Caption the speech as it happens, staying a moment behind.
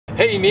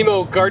Hey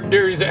Nemo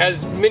gardeners,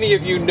 as many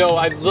of you know,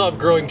 I love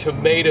growing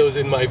tomatoes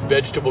in my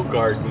vegetable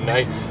garden.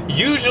 I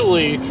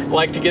usually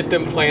like to get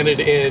them planted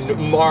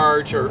in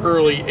March or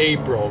early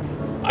April.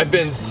 I've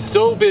been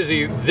so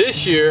busy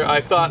this year, I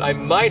thought I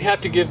might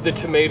have to give the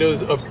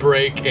tomatoes a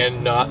break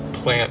and not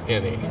plant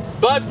any.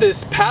 But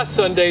this past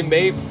Sunday,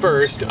 May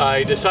 1st,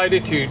 I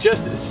decided to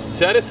just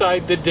set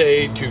aside the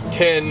day to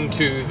tend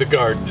to the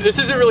garden. This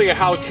isn't really a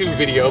how-to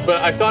video,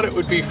 but I thought it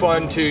would be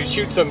fun to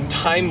shoot some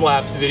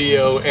time-lapse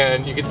video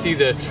and you can see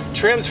the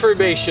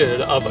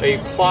transformation of a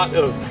plot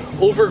of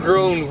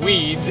overgrown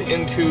weeds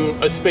into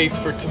a space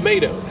for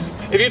tomatoes.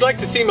 If you'd like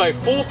to see my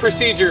full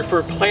procedure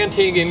for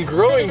planting and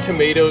growing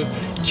tomatoes,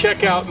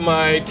 check out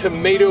my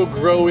tomato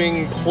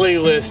growing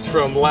playlist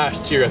from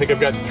last year. I think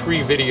I've got 3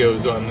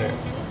 videos on there.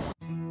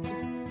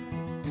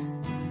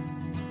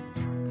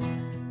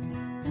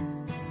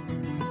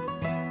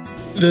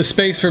 The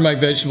space for my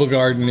vegetable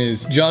garden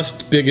is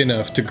just big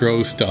enough to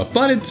grow stuff,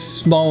 but it's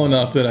small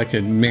enough that I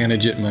can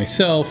manage it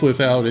myself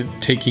without it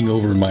taking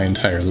over my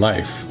entire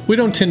life. We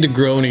don't tend to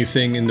grow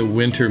anything in the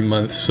winter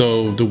months,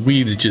 so the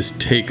weeds just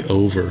take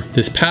over.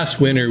 This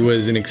past winter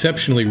was an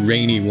exceptionally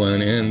rainy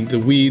one, and the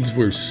weeds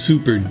were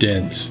super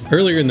dense.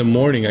 Earlier in the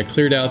morning, I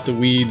cleared out the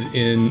weeds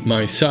in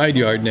my side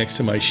yard next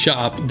to my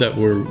shop that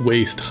were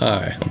waist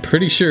high. I'm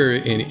pretty sure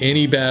in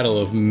any battle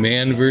of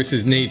man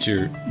versus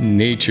nature,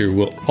 nature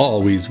will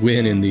always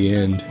win in the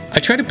end. I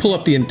try to pull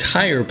up the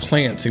entire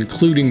plants,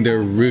 including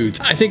their roots.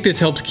 I think this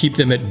helps keep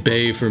them at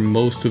bay for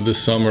most of the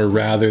summer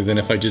rather than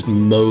if I just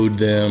mowed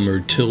them or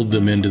tilled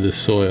them into the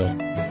soil.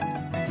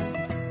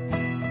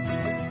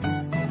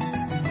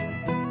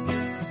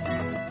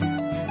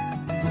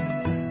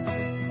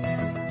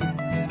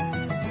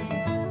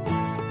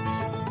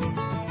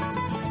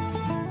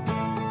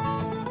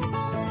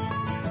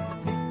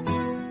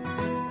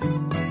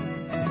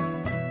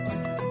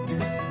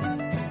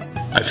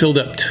 I filled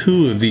up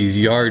 2 of these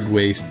yard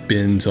waste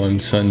bins on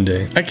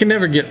Sunday. I can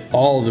never get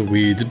all the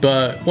weeds,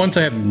 but once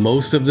I have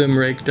most of them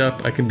raked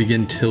up, I can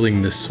begin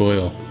tilling the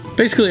soil.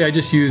 Basically, I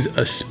just use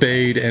a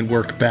spade and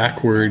work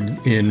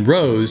backward in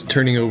rows,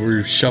 turning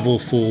over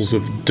shovelfuls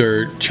of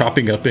dirt,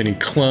 chopping up any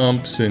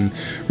clumps, and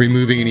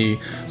removing any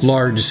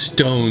large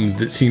stones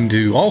that seem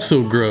to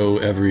also grow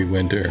every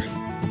winter.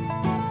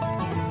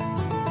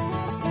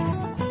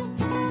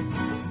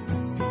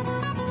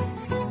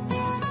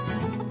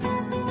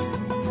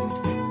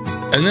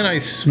 And then I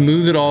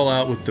smooth it all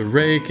out with the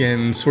rake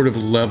and sort of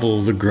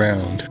level the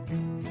ground.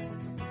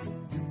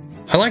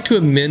 I like to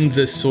amend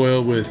the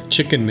soil with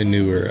chicken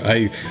manure.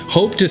 I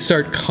hope to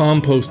start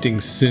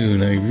composting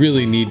soon. I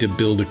really need to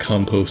build a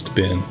compost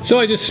bin. So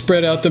I just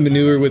spread out the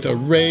manure with a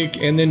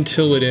rake and then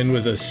till it in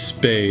with a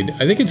spade.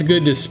 I think it's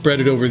good to spread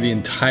it over the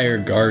entire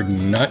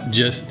garden, not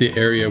just the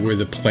area where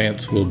the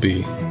plants will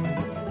be.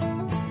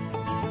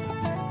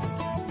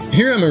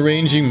 Here I'm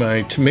arranging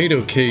my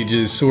tomato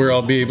cages so where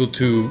I'll be able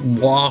to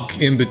walk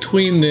in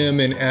between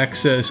them and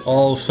access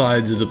all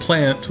sides of the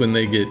plants when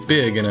they get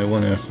big and I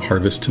want to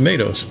harvest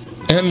tomatoes.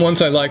 And once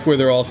I like where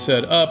they're all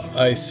set up,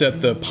 I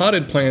set the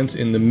potted plants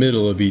in the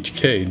middle of each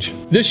cage.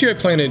 This year I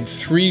planted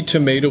 3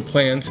 tomato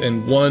plants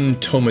and 1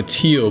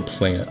 tomatillo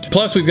plant.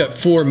 Plus we've got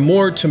 4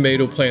 more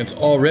tomato plants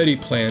already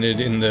planted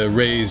in the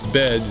raised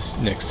beds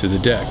next to the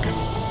deck.